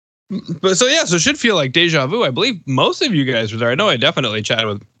But so it should feel like deja vu. I believe most of you guys were there. I know I definitely chatted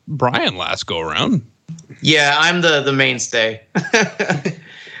with Brian last go around. Yeah, I'm the mainstay.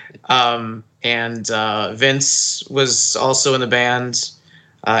 And Vince was also in the band.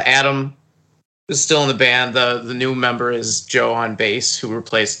 Adam is still in the band. The new member is Joe on bass, who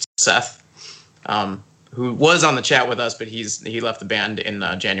replaced Seth, who was on the chat with us, but he left the band in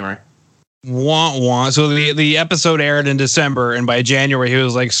January. Wah, wah. So the episode aired in December, and by January he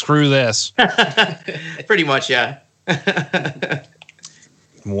was like, "Screw this." Pretty much, yeah.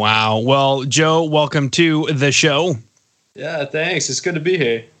 Wow. Well, Joe, welcome to the show. Yeah, thanks. It's good to be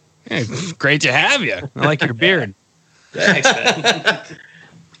here. Hey, great to have you. I like your beard. Thanks, man.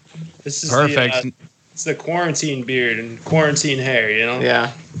 This is perfect. It's the quarantine beard and quarantine hair, you know?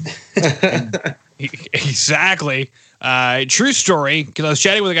 Yeah. Exactly. True story, because I was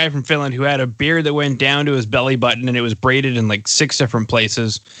chatting with a guy from Finland who had a beard that went down to his belly button and it was braided in like 6 different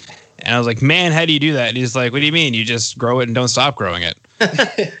places. And I was like, man, how do you do that? And he's like, what do you mean? You just grow it and don't stop growing it.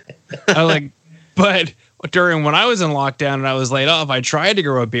 I was like, but during when I was in lockdown and I was laid off, I tried to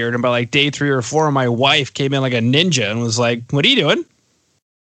grow a beard. And by like day 3 or 4, my wife came in like a ninja and was like, what are you doing?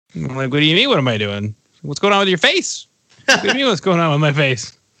 I'm like, what do you mean? What am I doing? What's going on with your face? What do you mean what's going on with my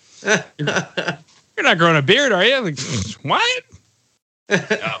face? You're not growing a beard, are you? I'm like, what?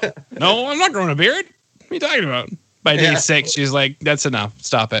 No, I'm not growing a beard. What are you talking about? By day 6, she's like, that's enough.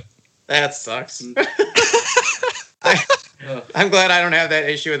 Stop it. That sucks. I'm glad I don't have that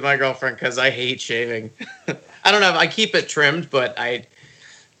issue with my girlfriend because I hate shaving. I don't know. I keep it trimmed, but I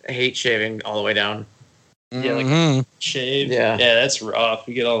hate shaving all the way down. Yeah, like shave. Yeah, that's rough.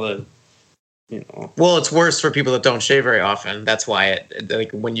 You get all the, Well, it's worse for people that don't shave very often. That's why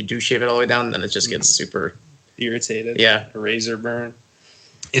like when you do shave it all the way down, then it just gets super irritated. Yeah, a razor burn.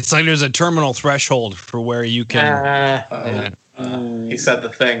 It's like there's a terminal threshold for where you can. He said the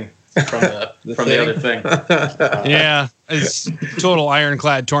thing from the other thing. Yeah, it's total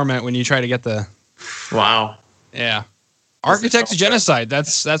ironclad torment when you try to get the. Wow. Yeah, architects of genocide.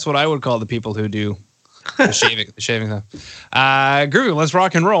 That's what I would call the people who do the shaving stuff. Groovy, let's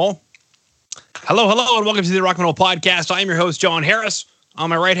rock and roll. Hello, and welcome to the Rock and Roll Podcast. I'm your host, John Harris.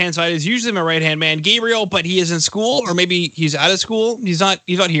 On my right-hand side is usually my right-hand man, Gabriel, but he is in school, or maybe he's out of school. He's not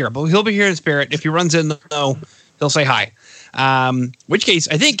here, but he'll be here in spirit. If he runs in, though, he'll say hi. Which case,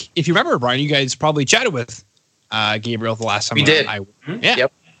 I think, if you remember, Brian, you guys probably chatted with Gabriel the last time. We did. Yeah.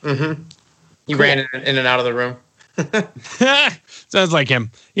 Yep. Mm-hmm. He ran in and out of the room. Sounds like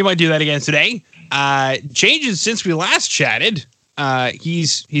him. He might do that again today. Changes since we last chatted.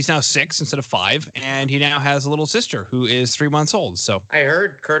 He's now 6 instead of 5, and he now has a little sister who is 3 months old. So I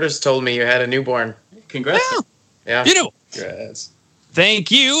heard Curtis told me you had a newborn. Congrats. Yeah. You know. Congrats.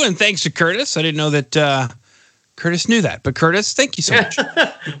 Thank you, and thanks to Curtis. I didn't know that Curtis knew that, but Curtis, thank you so much.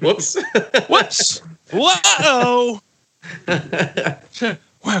 Whoops. Whoa.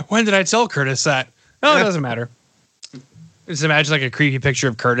 When did I tell Curtis that? No, it doesn't matter. Just imagine like a creepy picture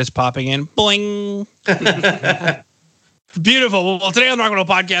of Curtis popping in. Boing. Beautiful. Well, today on the Rock and Roll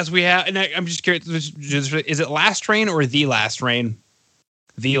Podcast, we have, and I'm just curious, is it Last Train or The Last Train?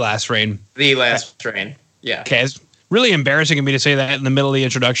 The Last Train. The Last Train. Yeah. Okay. It's really embarrassing of me to say that in the middle of the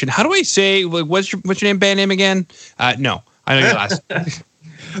introduction. How do I say, what's your name, band name again? No, I know your last.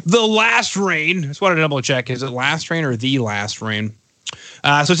 The Last Rain. Just wanted to double check. Is it Last Train or The Last Rain?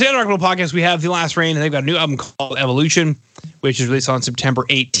 So today on the Rock and Roll Podcast, we have The Last Rain, and they've got a new album called Evolution, which is released on September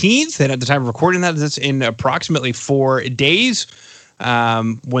 18th. And at the time of recording that, it's in approximately 4 days.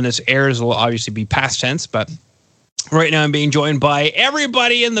 When this airs, it will obviously be past tense. But right now, I'm being joined by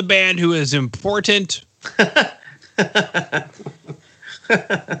everybody in the band who is important.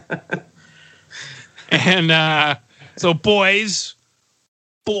 And so, boys,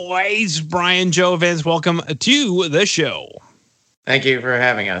 Brian, Joe, Vince, welcome to the show. Thank you for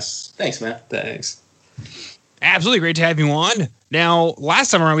having us. Thanks, man. Thanks. Absolutely great to have you on. Now, last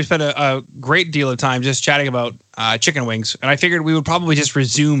time around, we spent a great deal of time just chatting about chicken wings, and I figured we would probably just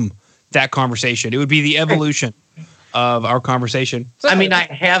resume that conversation. It would be the evolution of our conversation. I mean, I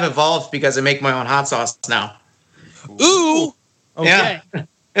have evolved because I make my own hot sauce now. Ooh! Okay.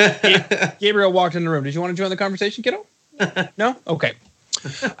 Yeah. Gabriel walked in the room. Did you want to join the conversation, kiddo? No? Okay.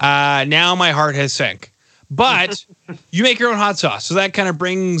 Now my heart has sank. But you make your own hot sauce, so that kind of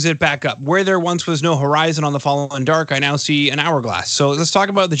brings it back up. Where there once was no horizon on the fallen dark, I now see an hourglass. So let's talk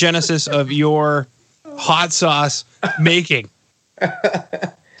about the genesis of your hot sauce making.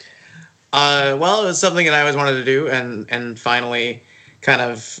 Well, it was something that I always wanted to do, and finally kind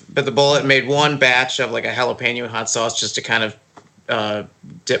of bit the bullet and made one batch of like a jalapeno hot sauce just to kind of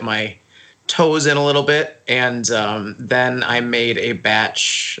dip my toes in a little bit. And then I made a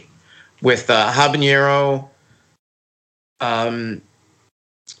batch with habanero,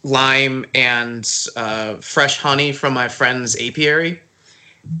 lime, and fresh honey from my friend's apiary.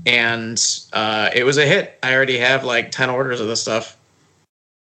 And it was a hit. I already have like 10 orders of this stuff.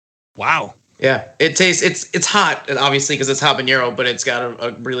 Wow. Yeah, it tastes. It's hot, obviously, because it's habanero, but it's got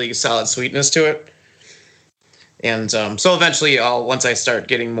a really solid sweetness to it. And so eventually, once I start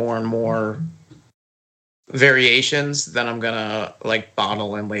getting more and more variations, then I'm gonna like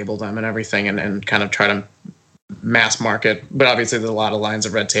bottle and label them and everything, and kind of try to mass market. But obviously, there's a lot of lines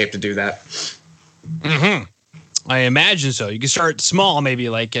of red tape to do that. Mm-hmm. I imagine so. You can start small, maybe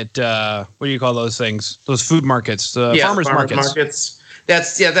like at what do you call those things? Those food markets, farmers markets.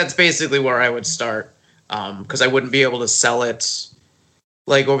 That's basically where I would start, because I wouldn't be able to sell it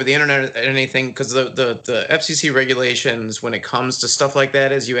like over the internet or anything, because the FCC regulations when it comes to stuff like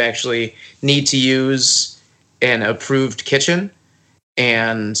that is you actually need to use an approved kitchen,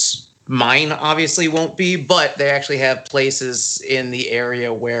 and mine obviously won't be, but they actually have places in the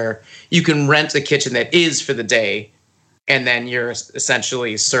area where you can rent a kitchen that is for the day, and then you're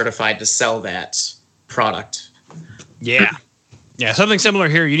essentially certified to sell that product. Yeah. Yeah, something similar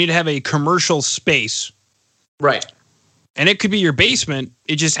here. You need to have a commercial space. Right. And it could be your basement.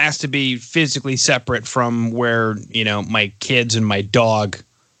 It just has to be physically separate from where, my kids and my dog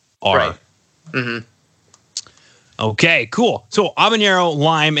are. Right. Mm-hmm. Okay, cool. So habanero,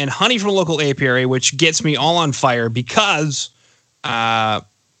 lime, and honey from a local apiary, which gets me all on fire because what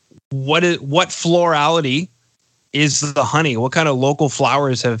florality is the honey? What kind of local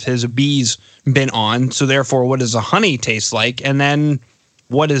flowers have his bees been on? So therefore, what does the honey taste like? And then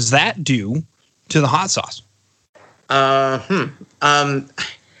what does that do to the hot sauce? I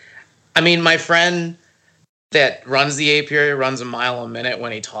mean, my friend that runs the apiary runs a mile a minute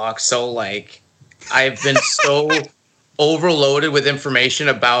when he talks. So like, I've been so overloaded with information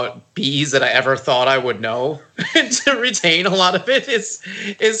about bees that I ever thought I would know. To retain a lot of it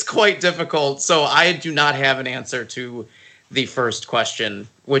is quite difficult. So I do not have an answer to the first question,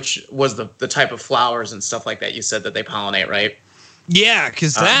 which was the type of flowers and stuff like that you said that they pollinate, right? Yeah,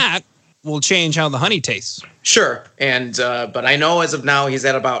 because that will change how the honey tastes. Sure. And but I know as of now he's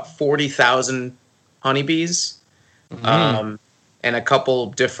at about 40,000 honeybees, and a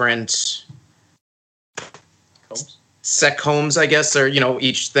couple different sec homes, I guess, or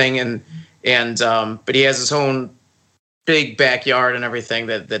each thing, and but he has his own big backyard and everything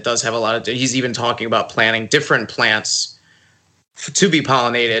that does have a lot of. He's even talking about planting different plants to be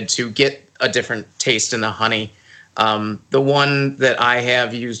pollinated to get a different taste in the honey. The one that I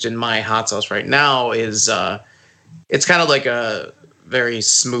have used in my hot sauce right now is it's kind of like a very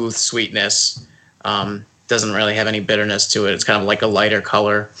smooth sweetness. Doesn't really have any bitterness to it. It's kind of like a lighter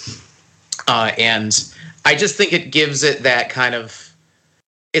color, and I just think it gives it that kind of.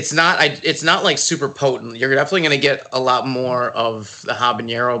 It's not like super potent. You're definitely going to get a lot more of the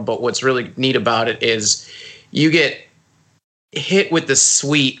habanero, but what's really neat about it is you get hit with the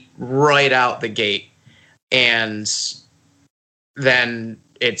sweet right out the gate, and then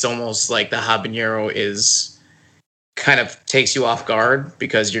it's almost like the habanero is kind of takes you off guard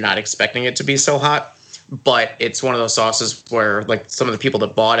because you're not expecting it to be so hot. But it's one of those sauces where like some of the people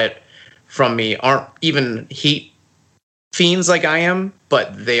that bought it from me aren't even heat fiends like I am,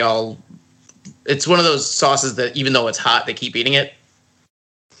 but it's one of those sauces that even though it's hot, they keep eating it.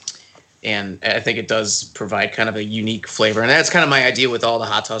 And I think it does provide kind of a unique flavor. And that's kind of my idea with all the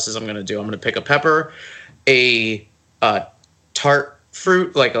hot sauces I'm going to do. I'm going to pick a pepper, a tart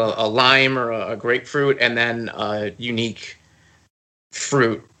fruit, like a lime or a grapefruit, and then a unique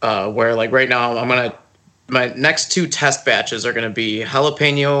fruit where like right now my next two test batches are going to be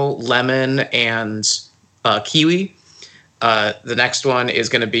jalapeno, lemon, and kiwi. The next one is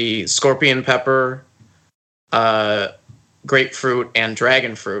going to be scorpion pepper, grapefruit, and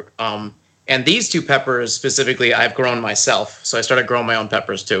dragon fruit. And these two peppers specifically, I've grown myself. So I started growing my own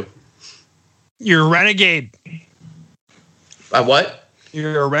peppers too. You're a renegade. What?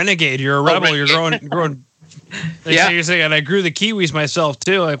 You're a renegade. You're a rebel. You're growing. Yeah. You're saying, and I grew the kiwis myself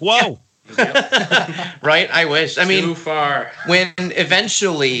too. Like, whoa. Yeah. Right? I wish. I mean, too far. When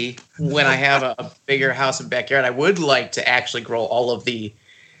I have a bigger house and backyard, I would like to actually grow all of the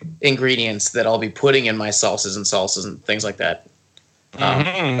ingredients that I'll be putting in my salsas and things like that. You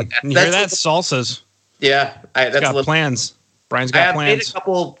hear that? Salsas. Yeah. That's got plans. Brian's got plans. I've made a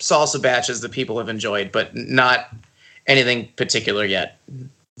couple salsa batches that people have enjoyed, but not anything particular yet.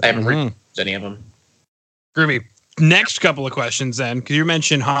 I haven't reviewed any of them. Groovy. Next couple of questions then, because you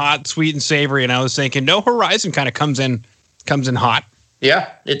mentioned hot, sweet, and savory, and I was thinking No Horizon kind of comes in hot. Yeah,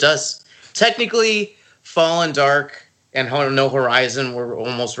 it does. Technically, Fall and Dark and No Horizon were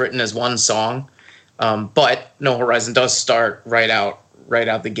almost written as one song. But No Horizon does start right out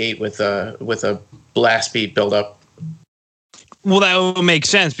the gate with a blast beat build up. Well, that would make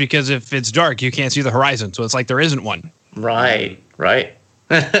sense because if it's dark, you can't see the horizon. So it's like there isn't one. Right.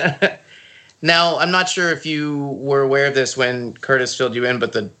 Now, I'm not sure if you were aware of this when Curtis filled you in,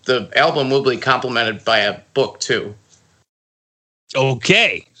 but the album will be complemented by a book too.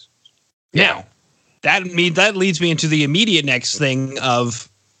 Okay. Now, that leads me into the immediate next thing of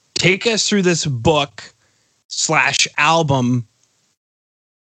take us through this book / album,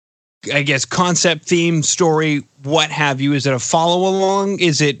 I guess, concept, theme, story, what have you. Is it a follow along?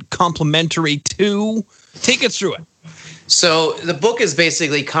 Is it complementary to? Take us through it. So the book is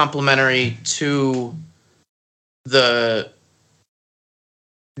basically complementary to the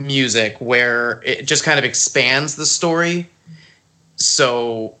music, where it just kind of expands the story.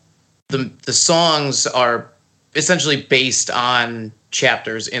 So the songs are essentially based on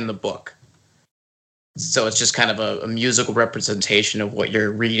chapters in the book. So it's just kind of a musical representation of what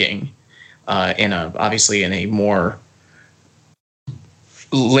you're reading, obviously in a more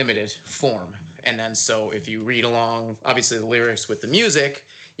limited form. And then so if you read along, obviously the lyrics with the music,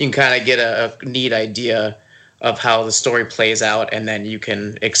 you can kind of get a neat idea of how the story plays out, and then you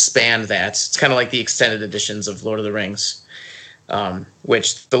can expand that. It's kind of like the extended editions of Lord of the Rings,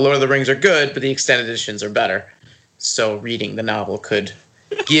 which the Lord of the Rings are good, but the extended editions are better. So reading the novel could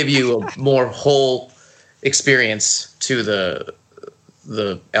give you a more whole experience to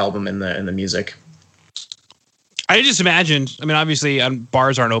the album and the music. I just imagined, I mean, obviously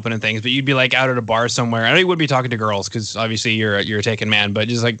bars aren't open and things, but you'd be like out at a bar somewhere. I know you wouldn't be talking to girls because obviously you're a taken man, but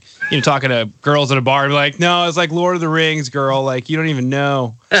just like, talking to girls at a bar, like, no, it's like Lord of the Rings, girl. Like, you don't even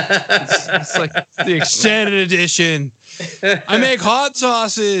know. It's like the extended edition. I make hot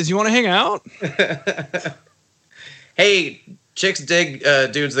sauces. You want to hang out? Hey, chicks dig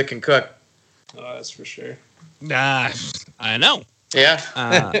dudes that can cook. Oh, that's for sure. I know. Yeah.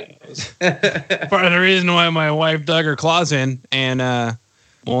 Part of the reason why my wife dug her claws in and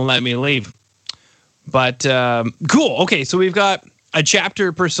won't let me leave. But cool. Okay, so we've got a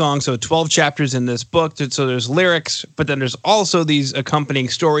chapter per song, so 12 chapters in this book. So there's lyrics, but then there's also these accompanying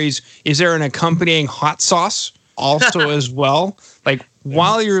stories. Is there an accompanying hot sauce also as well? Like,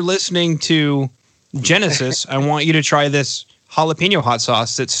 while you're listening to Genesis, I want you to try this jalapeno hot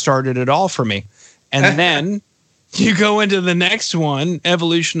sauce that started it all for me. And then you go into the next one,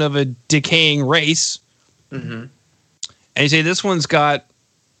 Evolution of a Decaying Race. Mm-hmm. And you say, this one's got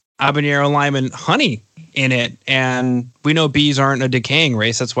habanero, lime, and honey in it. And we know bees aren't a decaying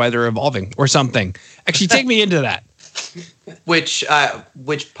race. That's why they're evolving or something. Actually, take me into that. Which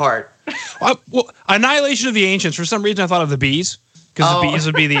part? Well, Annihilation of the Ancients. For some reason, I thought of the bees because the bees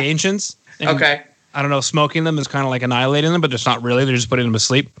would be the ancients. And okay. I don't know. Smoking them is kind of like annihilating them, but it's not really. They're just putting them to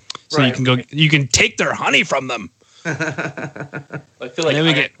sleep. So right. You can take their honey from them. I feel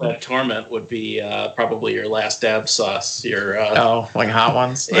like Torment would be probably your last dab sauce. Your like hot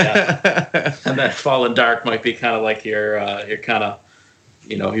ones. Yeah, and then Fallen Dark might be kind of like your kind of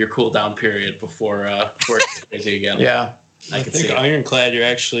your cool down period before it's crazy again. Yeah, I think Ironclad, you're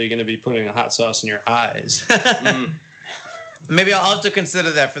actually going to be putting a hot sauce in your eyes. Maybe I'll have to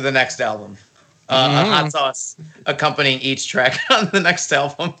consider that for the next album. A hot sauce accompanying each track on the next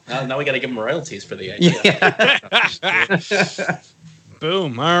album. Now we got to give them royalties for the idea. Yeah.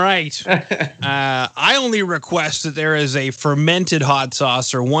 Boom. All right. I only request that there is a fermented hot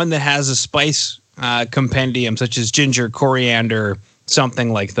sauce or one that has a spice compendium, such as ginger, coriander,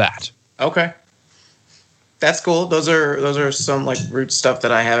 something like that. Okay. That's cool. Those are some like root stuff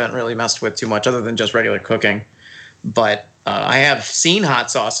that I haven't really messed with too much other than just regular cooking. But I have seen hot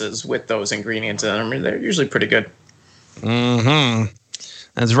sauces with those ingredients, and I mean, they're usually pretty good. Mm-hmm.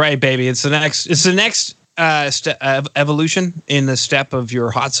 That's right, baby. It's the next evolution in the step of your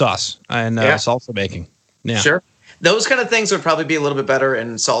hot sauce and salsa making. Yeah, sure. Those kind of things would probably be a little bit better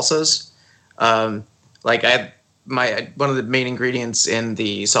in salsas. Like one of the main ingredients in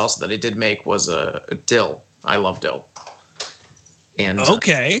the salsa that I did make was a dill. I love dill. And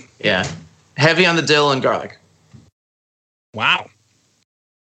okay, heavy on the dill and garlic. Wow.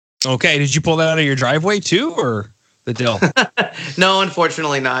 Okay, did you pull that out of your driveway too, or the dill? No,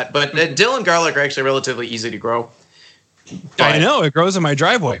 unfortunately not. But dill and garlic are actually relatively easy to grow. I know, it grows in my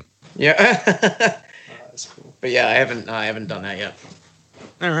driveway. Yeah. That's cool. But yeah, I haven't done that yet.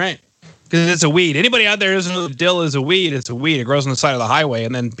 All right. Because it's a weed. Anybody out there doesn't know dill is a weed? It's a weed. It grows on the side of the highway,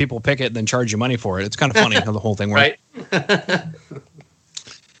 and then people pick it and then charge you money for it. It's kind of funny how the whole thing works. Right.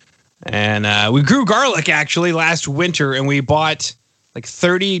 And we grew garlic actually last winter, and we bought like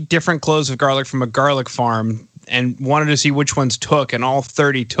 30 different cloves of garlic from a garlic farm and wanted to see which ones took, and all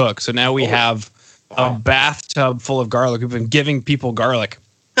 30 took. So now we have a bathtub full of garlic. We've been giving people garlic.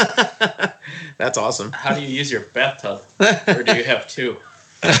 That's awesome. How do you use your bathtub? Or do you have two?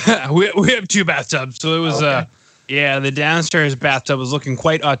 we have 2 bathtubs. So it was, the downstairs bathtub was looking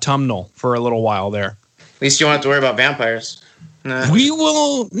quite autumnal for a little while there. At least you won't have to worry about vampires. We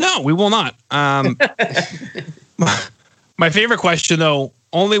will not. My favorite question, though,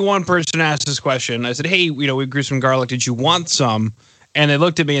 only one person asked this question. I said, hey, we grew some garlic. Did you want some? And they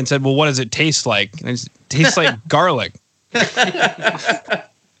looked at me and said, well, what does it taste like? And I said, it tastes like garlic.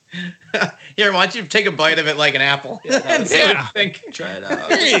 Here, why don't you take a bite of it like an apple? And see what you think. Try it out.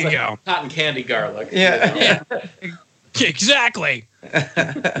 There you go. Cotton candy garlic. Yeah. Exactly.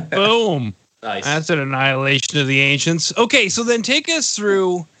 Boom. Nice. That's an annihilation of the ancients. Okay, so then take us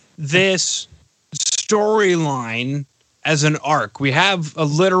through this storyline as an arc. We have a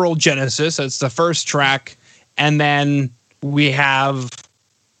literal genesis. That's the first track. And then we have,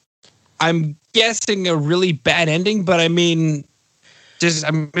 I'm guessing, a really bad ending, but I mean,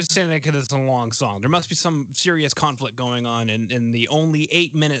 I'm just saying that because it's a long song. There must be some serious conflict going on in the only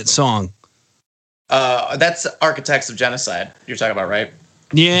 8-minute song. That's Architects of Genocide you're talking about, right?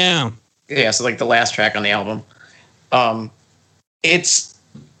 Yeah. Yeah, so like the last track on the album. It's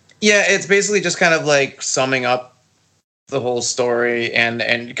basically just kind of like summing up the whole story, and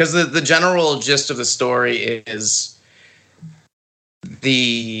because the general gist of the story is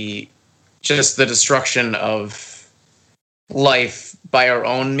the destruction of life by our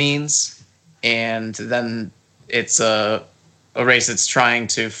own means, and then it's a race that's trying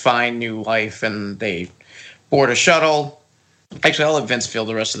to find new life, and they board a shuttle. Actually, I'll let Vince field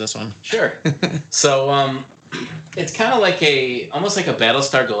the rest of this one. Sure. So it's kind of like almost like a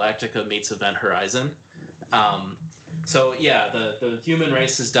Battlestar Galactica meets Event Horizon. So yeah, the human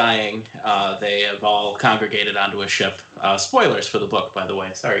race is dying. They have all congregated onto a ship. Spoilers for the book, by the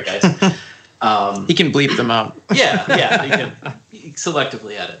way. Sorry, guys. He can bleep them out. Yeah, you can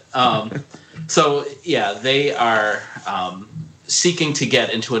selectively edit. So yeah, they are seeking to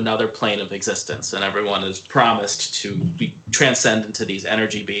get into another plane of existence, and everyone is promised to transcend into these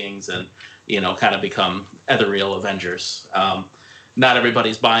energy beings and kind of become ethereal Avengers. Not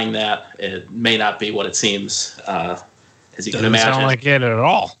everybody's buying that. It may not be what it seems, as you can imagine. Doesn't sound like it at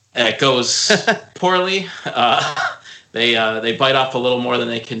all. It goes poorly. They bite off a little more than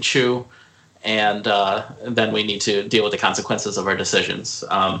they can chew, and then we need to deal with the consequences of our decisions.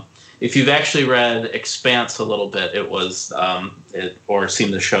 If you've actually read Expanse a little bit, or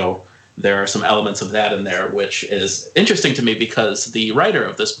seen the show, there are some elements of that in there, which is interesting to me because the writer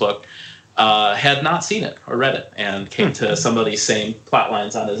of this book had not seen it or read it and came to some of these same plot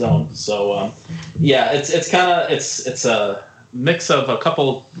lines on his own. So it's a mix of a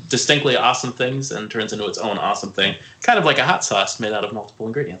couple distinctly awesome things and turns into its own awesome thing, kind of like a hot sauce made out of multiple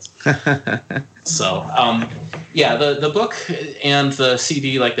ingredients. So the book and the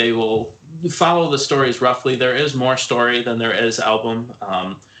CD, like, they will follow the stories roughly. There is more story than there is album,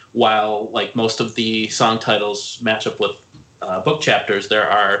 while like most of the song titles match up with book chapters. There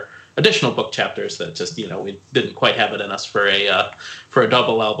are additional book chapters that just we didn't quite have it in us for a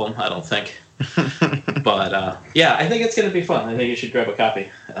double album, I don't think. But I think it's going to be fun. I think you should grab a copy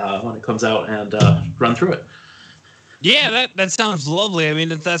when it comes out and run through it. Yeah, that sounds lovely. I mean,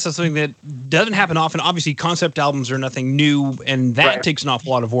 that's something that doesn't happen often. Obviously, concept albums are nothing new, and that takes an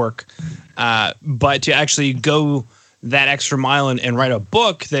awful lot of work. But to actually go that extra mile and write a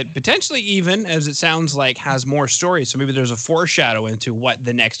book that potentially, even as it sounds like, has more stories. So maybe there's a foreshadow into what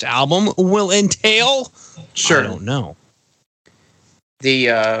the next album will entail. Sure. I don't know.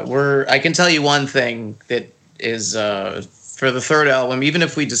 I can tell you one thing that is for the third album. Even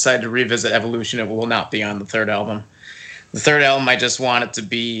if we decide to revisit Evolution, it will not be on the third album. The third album, I just want it to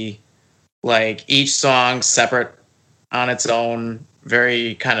be like each song separate on its own,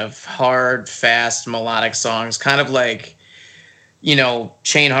 very kind of hard, fast, melodic songs, kind of like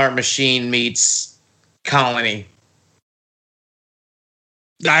Chain Heart Machine meets Colony.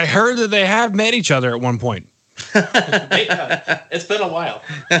 I heard that they have met each other at one point. It's been a while.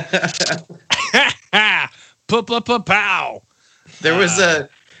 Pow. There was a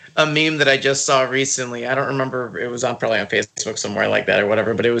meme that I just saw recently. I don't remember. It was probably on Facebook somewhere like that or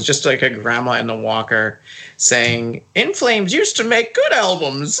whatever. But it was just like a grandma in a walker saying, "In Flames used to make good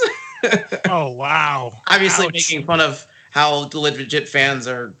albums." Oh wow! Obviously making fun of how the legit fans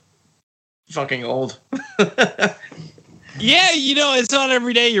are fucking old. Yeah, it's not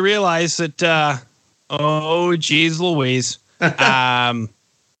every day you realize that. Oh, geez, Louise. That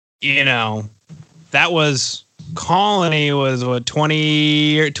was Colony was what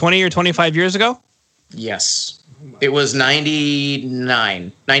 20 or 25 years ago. Yes. It was 98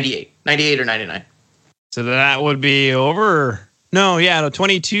 or 99. So that would be over. No,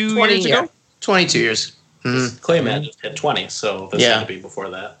 22 years ago. 22 years. Mm-hmm. Clayman just hit 20, so this had to be before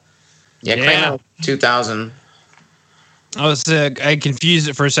that. Yeah, Clayman 2000. I confused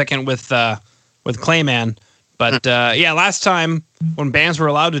it for a second with Clayman, but last time when bands were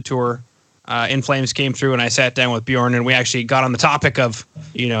allowed to tour, In Flames came through, and I sat down with Bjorn, and we actually got on the topic of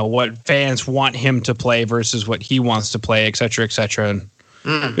what fans want him to play versus what he wants to play, et cetera, et cetera. And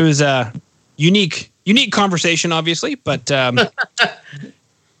it was a unique conversation, obviously, but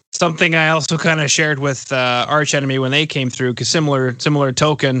something I also kind of shared with Arch Enemy when they came through, because similar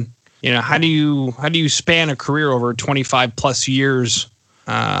token. How do you span a career over 25 plus years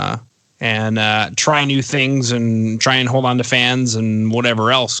and try new things and try and hold on to fans and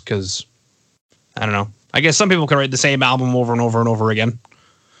whatever else? Because I don't know. I guess some people can write the same album over and over and over again,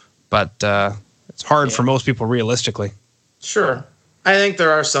 but it's hard for most people realistically. Sure. I think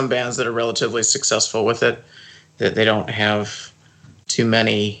there are some bands that are relatively successful with it, that they don't have too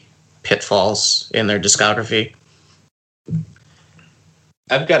many pitfalls in their discography.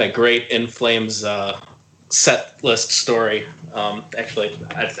 I've got a great In Flames set list story. Actually,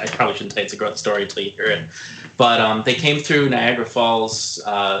 I probably shouldn't say it's a great story until you hear it. But they came through Niagara Falls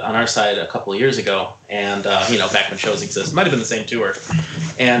on our side a couple of years ago, and back when shows existed, might have been the same tour.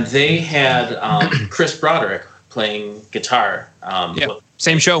 And they had Chris Broderick playing guitar.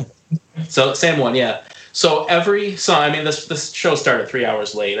 Same show. So same one, yeah. So every song, this show started 3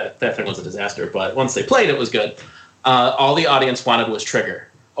 hours late. That thing was a disaster. But once they played, it was good. All the audience wanted was Trigger,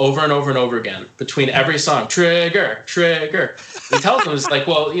 over and over and over again, between every song. Trigger, Trigger. He tells them, it's like,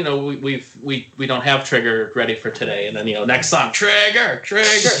 well, we don't have Trigger ready for today. And then next song, Trigger,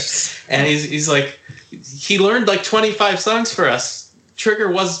 Trigger. And he's like, he learned like 25 songs for us.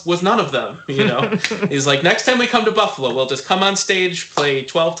 Trigger was none of them. He's like, next time we come to Buffalo, we'll just come on stage, play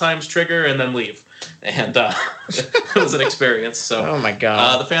 12 times Trigger, and then leave. And it was an experience. So, oh my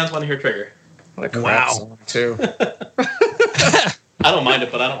god, the fans want to hear Trigger. What a crap song too. I don't mind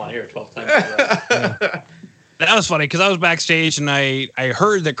it, but I don't want to hear it 12 times. That was funny because I was backstage and I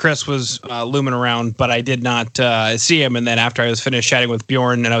heard that Chris was looming around, but I did not see him. And then after I was finished chatting with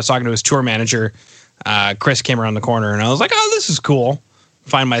Bjorn and I was talking to his tour manager, Chris came around the corner and I was like, oh, this is cool.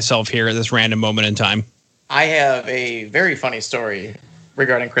 Find myself here at this random moment in time. I have a very funny story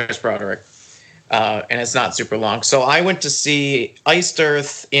regarding Chris Broderick. And it's not super long. So I went to see Iced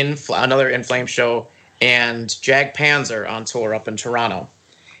Earth another In Flames show, and Jag Panzer on tour up in Toronto.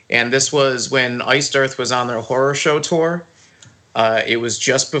 And this was when Iced Earth was on their horror show tour. It was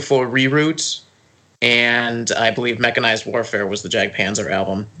just before Reroute, and I believe Mechanized Warfare was the Jag Panzer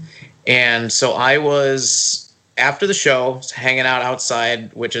album. And so I was, after the show, hanging out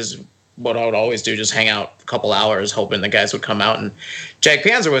outside, which is what I would always do, just hang out a couple hours hoping the guys would come out. And Jag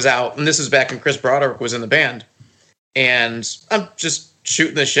Panzer was out, and this is back when Chris Broderick was in the band. And I'm just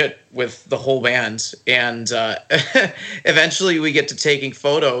shooting the shit with the whole band. And eventually we get to taking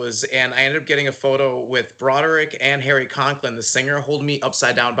photos, and I ended up getting a photo with Broderick and Harry Conklin, the singer, holding me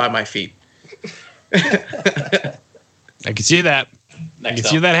upside down by my feet. I can see that. I can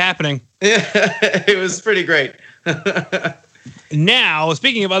see that happening. Yeah, it was pretty great. Now,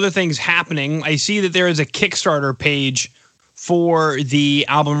 speaking of other things happening, I see that there is a Kickstarter page for the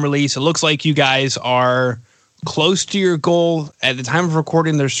album release. It looks like you guys are close to your goal. At the time of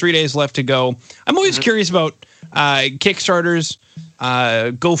recording, there's 3 days left to go. I'm always curious about Kickstarters,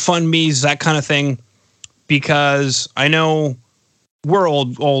 GoFundMes, that kind of thing, because I know we're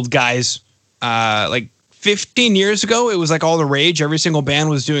old guys. Like 15 years ago, it was like all the rage. Every single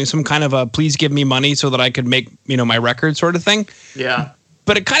band was doing some kind of a please give me money so that I could make, my record sort of thing. Yeah.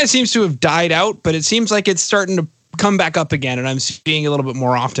 But it kind of seems to have died out, but it seems like it's starting to come back up again, and I'm seeing it a little bit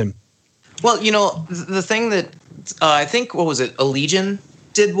more often. Well, the thing that I think, what was it, Allegiant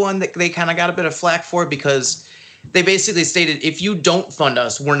did one that they kind of got a bit of flack for, because they basically stated, if you don't fund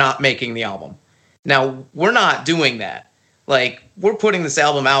us, we're not making the album. Now, we're not doing that. Like, we're putting this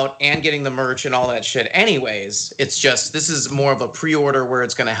album out and getting the merch and all that shit anyways. It's just, this is more of a pre-order where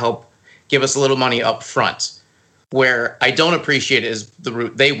it's going to help give us a little money up front. Where I don't appreciate is the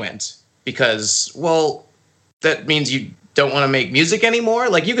route they went, because, well, that means you don't want to make music anymore.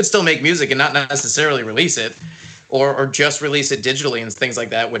 Like, you could still make music and not necessarily release it, or just release it digitally and things like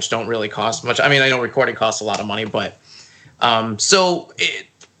that, which don't really cost much. I mean, I know recording costs a lot of money, but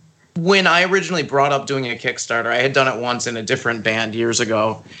when I originally brought up doing a Kickstarter, I had done it once in a different band years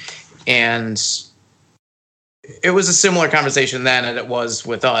ago, and it was a similar conversation then as it was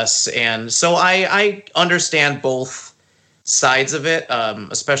with us. And so I understand both sides of it,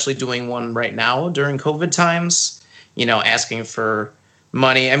 especially doing one right now during COVID times, asking for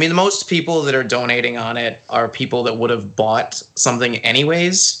money. I mean, most people that are donating on it are people that would have bought something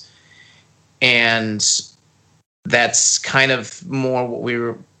anyways. And that's kind of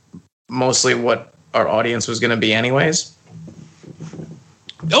more mostly what our audience was going to be anyways.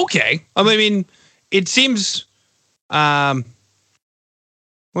 Okay. I mean, it seems, what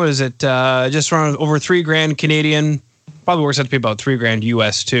is it? Just around over $3,000 Canadian. Probably works out to be about $3,000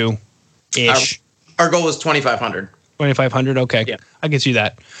 US too, ish. Our goal was 2,500. 2,500. Okay. Yeah. I can see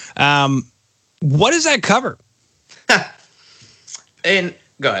that. What does that cover? And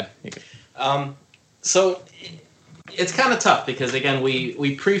go ahead. So it's kind of tough because, again,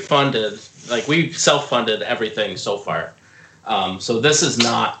 we pre-funded, like we self-funded everything so far. So this is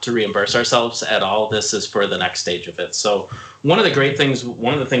not to reimburse ourselves at all. This is for the next stage of it. So one of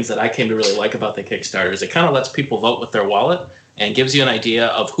the things that I came to really like about the Kickstarter is it kind of lets people vote with their wallet and gives you an idea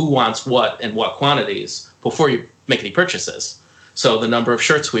of who wants what and what quantities before you make any purchases. So the number of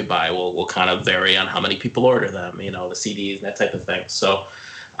shirts we buy will kind of vary on how many people order them, the CDs and that type of thing. So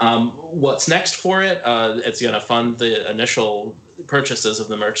what's next for it? It's going to fund the initial purchases of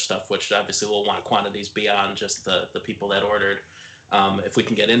the merch stuff, which obviously will want quantities beyond just the people that ordered. If we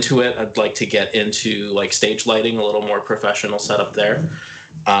can get into it, I'd like to get into like stage lighting, a little more professional setup there.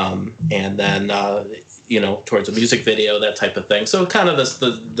 And then, towards a music video, that type of thing. So kind of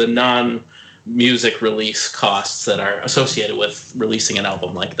the non-music release costs that are associated with releasing an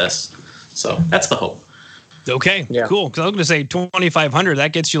album like this. So that's the hope. Okay, yeah. Cool. Because I was going to say 2,500.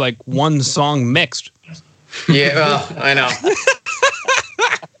 That gets you like one song mixed. Yeah, well, I know.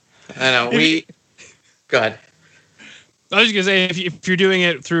 Go ahead. I was just going to say if you're doing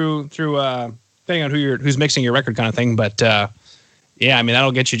it through depending on who's mixing your record kind of thing, but yeah, I mean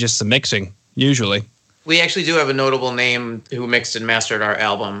that'll get you just the mixing usually. We actually do have a notable name who mixed and mastered our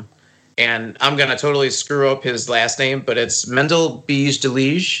album, and I'm gonna totally screw up his last name, but it's Mendel Beige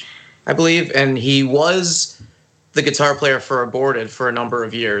Delige, I believe, and he was the guitar player for Aborted for a number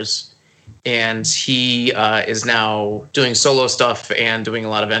of years, and he is now doing solo stuff and doing a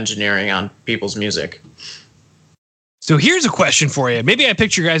lot of engineering on people's music. So here's a question for you. Maybe I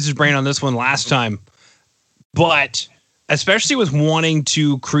picked your guys' brain on this one last time, but especially with wanting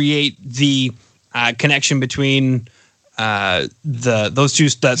to create the connection between those two,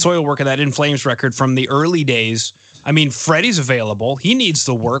 that Soil Work and that In Flames record from the early days. I mean, Freddie's available. He needs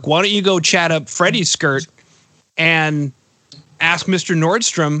the work. Why don't you go chat up Freddie's skirt and ask Mr.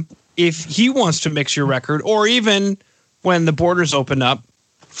 Nordstrom if he wants to mix your record, or even when the borders open up,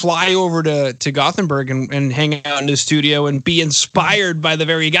 fly over to Gothenburg and hang out in his studio and be inspired by the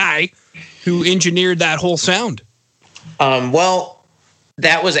very guy who engineered that whole sound. Well,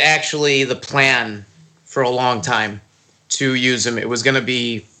 that was actually the plan for a long time to use him. It was going to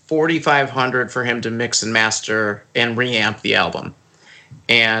be $4,500 for him to mix and master and reamp the album.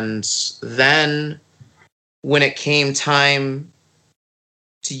 And then when it came time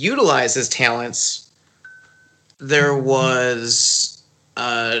to utilize his talents, there was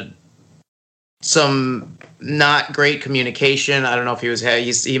some not great communication. I don't know if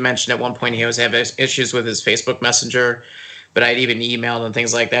he mentioned at one point he was having issues with his Facebook Messenger, but I'd even emailed and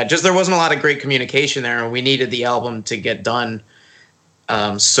things like that. Just there wasn't a lot of great communication there, and we needed the album to get done.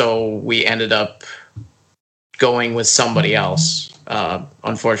 So we ended up going with somebody else,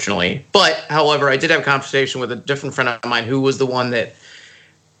 unfortunately. But, however, I did have a conversation with a different friend of mine who was the one that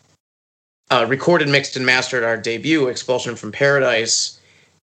recorded, mixed, and mastered our debut, Expulsion from Paradise.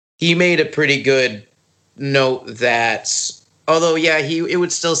 He made a pretty good note that, although, yeah, it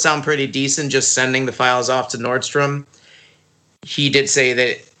would still sound pretty decent just sending the files off to Nordstrom, he did say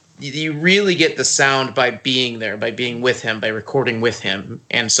that you really get the sound by being there, by being with him, by recording with him,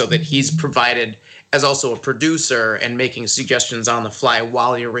 and so that he's provided as also a producer and making suggestions on the fly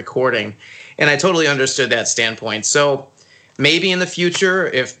while you're recording. And I totally understood that standpoint. So maybe in the future,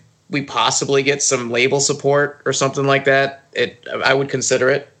 if we possibly get some label support or something like that, I would consider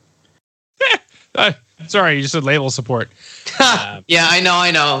it. Sorry, you just said label support. Yeah,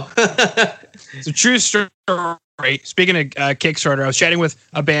 I know. It's a true story. Speaking of Kickstarter, I was chatting with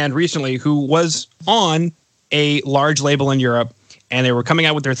a band recently who was on a large label in Europe, and they were coming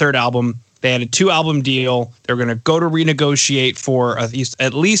out with their third album. They had a 2-album deal. They were going to go to renegotiate for at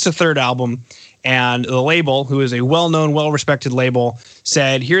least a third album. And the label, who is a well-known, well-respected label,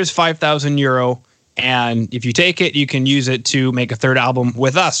 said, here's €5,000, and if you take it, you can use it to make a third album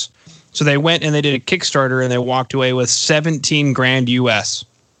with us. So they went and they did a Kickstarter, and they walked away with $17,000 US.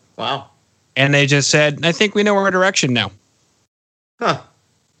 Wow. And they just said, I think we know our direction now. Huh.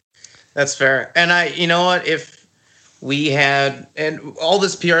 That's fair. And you know what? If we had, and all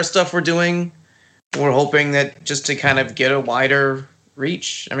this PR stuff we're doing, we're hoping that just to kind of get a wider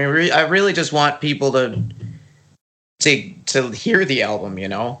reach. I mean, I really just want people to hear the album, you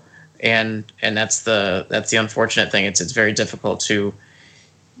know, and that's the unfortunate thing. It's very difficult to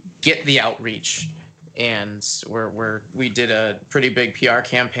get the outreach, and we did a pretty big PR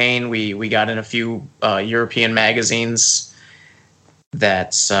campaign. We got in a few European magazines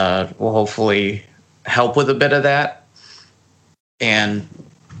that will hopefully help with a bit of that. And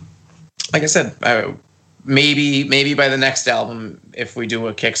like I said, maybe by the next album, if we do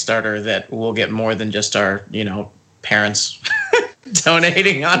a Kickstarter, that we'll get more than just our, you know, parents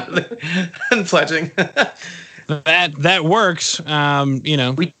donating and pledging. that works. You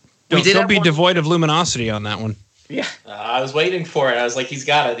know, don't be devoid of luminosity on that one. Yeah, I was waiting for it. I was like, he's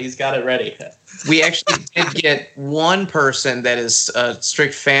got it ready. We actually did get one person that is a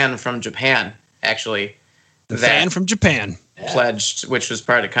strict fan from Japan, actually. Fan from Japan. Pledged, which was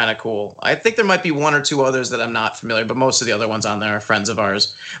kind of cool. I think there might be one or two others that I'm not familiar, but most of the other ones on there are friends of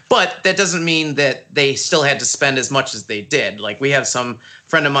ours. But that doesn't mean that they still had to spend as much as they did. Like, we have some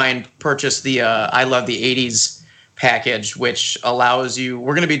friend of mine purchased the I Love the 80s package, which allows you,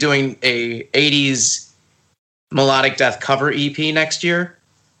 we're going to be doing a 80s melodic death cover EP next year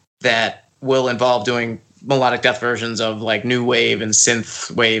that will involve doing melodic death versions of like new wave and synth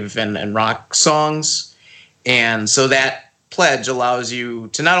wave and rock songs. And so that pledge allows you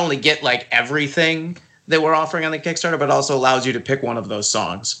to not only get like everything that we're offering on the Kickstarter, but also allows you to pick one of those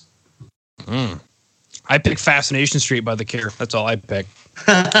songs. I picked Fascination Street by The Cure. That's all I picked.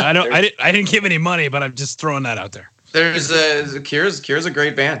 I didn't give any money, but I'm just throwing that out there. There's Cure's a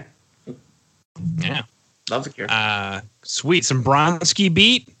great band. Yeah, love The Cure. Sweet, some Bronski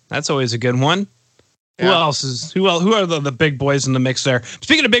beat. That's always a good one. Yeah. Who are the big boys in the mix there?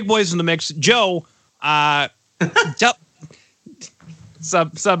 Speaking of big boys in the mix, Joe.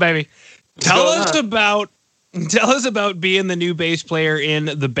 Sup, baby. Tell us about being the new bass player in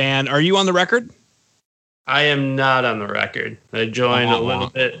the band. Are you on the record? I am not on the record. I joined a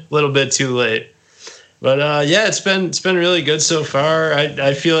little bit too late. But yeah, it's been really good so far.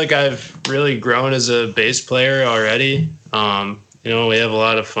 I feel like I've really grown as a bass player already. You know, we have a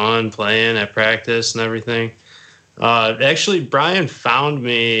lot of fun playing at practice and everything. Actually, Brian found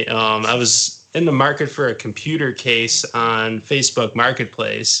me. I was in the market for a computer case on Facebook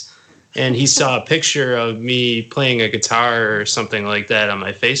Marketplace, and he saw a picture of me playing a guitar or something like that on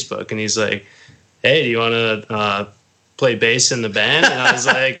my Facebook, and he's like, "Hey, do you want to play bass in the band?" And I was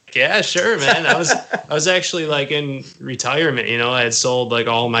like, "Yeah, sure, man." I was actually like in retirement, you know. I had sold like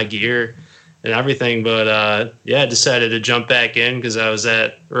all my gear and everything, but yeah, I decided to jump back in because I was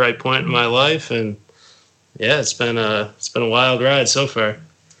at the right point in my life, and yeah, it's been a wild ride so far.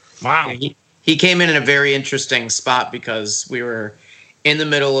 Wow. He came in a very interesting spot because we were in the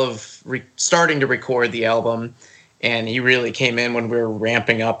middle of starting to record the album, and he really came in when we were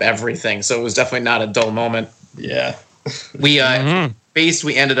ramping up everything. So it was definitely not a dull moment. Yeah. We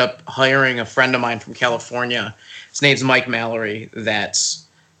we ended up hiring a friend of mine from California. His name's Mike Mallory, that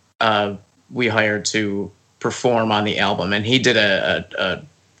we hired to perform on the album, and he did a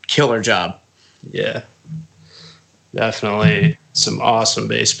killer job. Yeah. Definitely some awesome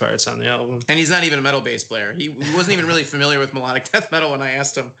bass parts on the album. And he's not even a metal bass player. He wasn't even really familiar with melodic death metal when I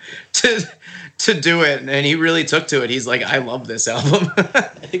asked him to do it, and he really took to it. He's like, "I love this album." I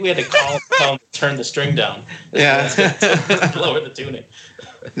think we had to call him to turn the string down. Yeah. Lower the tuning.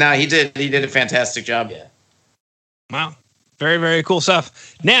 No, he did a fantastic job. Yeah. Wow. Very, very cool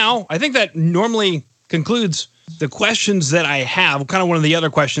stuff. Now, I think that normally concludes the questions that I have. Kind of one of the other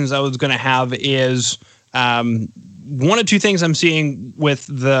questions I was going to have is one of two things I'm seeing with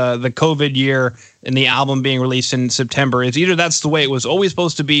the COVID year and the album being released in September is either that's the way it was always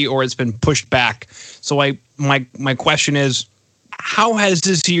supposed to be or it's been pushed back. So my question is, how has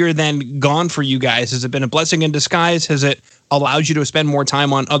this year then gone for you guys? Has it been a blessing in disguise? Has it allowed you to spend more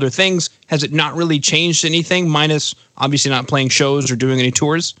time on other things? Has it not really changed anything, minus obviously not playing shows or doing any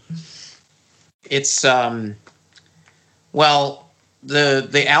tours? It's well,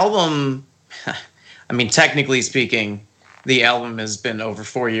 the album, I mean, technically speaking, the album has been over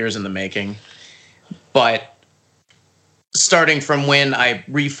 4 years in the making. But starting from when I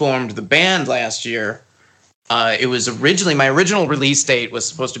reformed the band last year, it was originally, my original release date was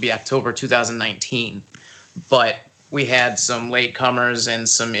supposed to be October 2019. But we had some latecomers and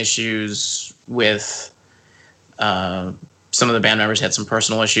some issues with some of the band members had some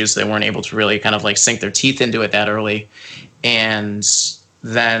personal issues. So they weren't able to really kind of like sink their teeth into it that early. And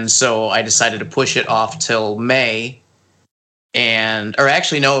then so I decided to push it off till May. It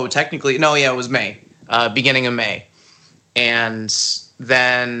was May, beginning of May. And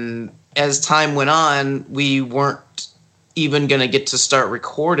then as time went on, we weren't even going to get to start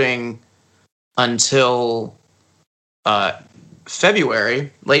recording until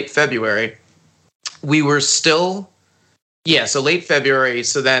February, late February. We were still, so late February.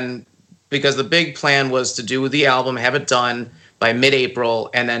 So then, because the big plan was to do the album, have it done by mid-April,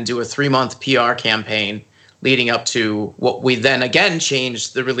 and then do a 3-month PR campaign leading up to what we then again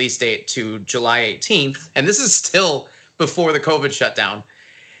changed the release date to July 18th. And this is still before the COVID shutdown.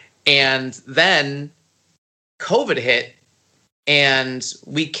 And then COVID hit, and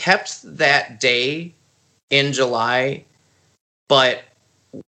we kept that day in July, but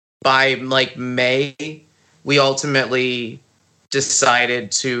by like May, we ultimately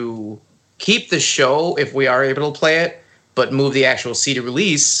decided to keep the show if we are able to play it, but move the actual CD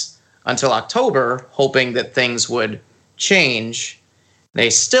release until October, hoping that things would change. They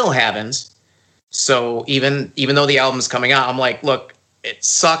still haven't. So even though the album's coming out, I'm like, look, it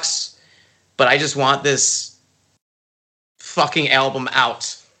sucks, but I just want this fucking album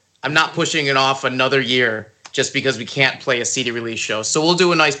out. I'm not pushing it off another year just because we can't play a CD release show. So we'll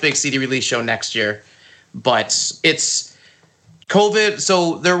do a nice big CD release show next year. But it's COVID.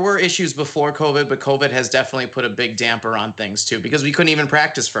 So there were issues before COVID, but COVID has definitely put a big damper on things too, because we couldn't even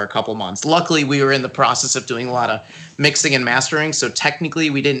practice for a couple months. Luckily, we were in the process of doing a lot of mixing and mastering. So technically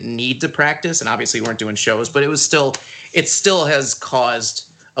we didn't need to practice, and obviously we weren't doing shows, but it still has caused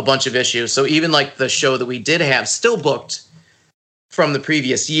a bunch of issues. So even like the show that we did have still booked from the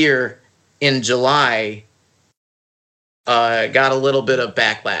previous year in July, got a little bit of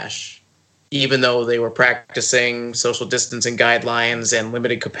backlash, even though they were practicing social distancing guidelines and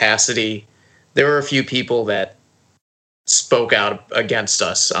limited capacity. There were a few people that spoke out against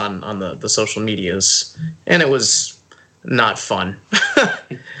us on the social medias, and it was not fun. But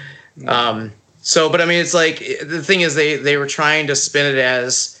I mean, it's like, the thing is, they were trying to spin it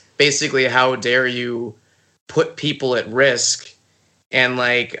as basically, how dare you put people at risk? And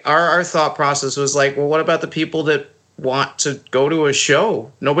like our thought process was like, well, what about the people that want to go to a show?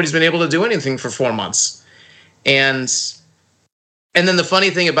 Nobody's been able to do anything for 4 months. And then the funny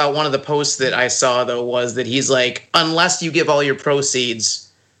thing about one of the posts that I saw, though, was that he's like, unless you give all your proceeds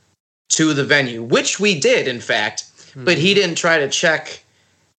to the venue, which we did, in fact, but he didn't try to check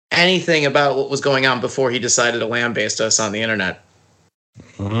anything about what was going on before he decided to lambaste us on the internet.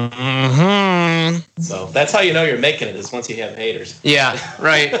 Mm-hmm. So that's how you know you're making it, is once you have haters. Yeah,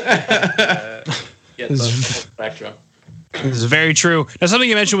 right. Get the spectrum. This is very true. Now, something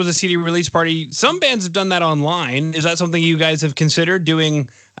you mentioned was a CD release party. Some bands have done that online. Is that something you guys have considered doing,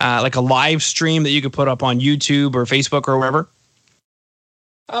 like a live stream that you could put up on YouTube or Facebook or wherever?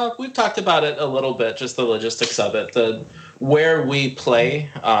 We've talked about it a little bit, just the logistics of it. Where we play,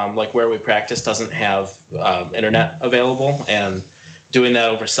 like where we practice, doesn't have internet available, and doing that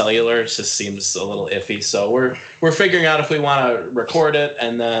over cellular just seems a little iffy. So we're figuring out if we want to record it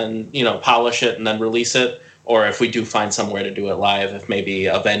and then, polish it and then release it, or if we do find somewhere to do it live, if maybe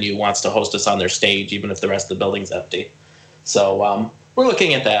a venue wants to host us on their stage, even if the rest of the building's empty. So we're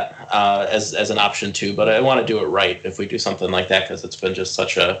looking at that as an option too, but I want to do it right if we do something like that, because it's been just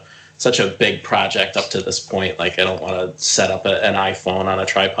such a big project up to this point. Like, I don't want to set up an iPhone on a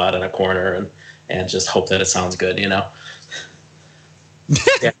tripod in a corner and just hope that it sounds good,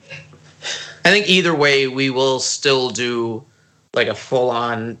 Yeah. I think either way, we will still do like a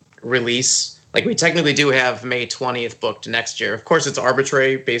full-on release. Like, we technically do have May 20th booked next year. Of course, it's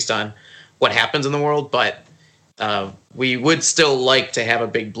arbitrary based on what happens in the world, but we would still like to have a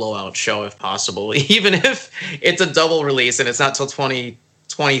big blowout show if possible, even if it's a double release and it's not till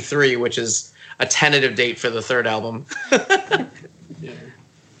 2023, which is a tentative date for the third album. Yeah.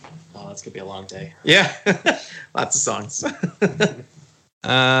 Oh, that's gonna be a long day. Yeah, lots of songs.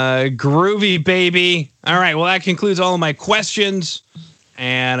 Groovy, baby. All right, well, that concludes all of my questions,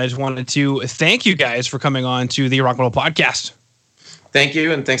 and I just wanted to thank you guys for coming on to the Rock and Roll Podcast. Thank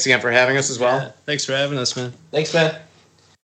you, and thanks again for having us as well. Yeah, thanks for having us, man. Thanks, man.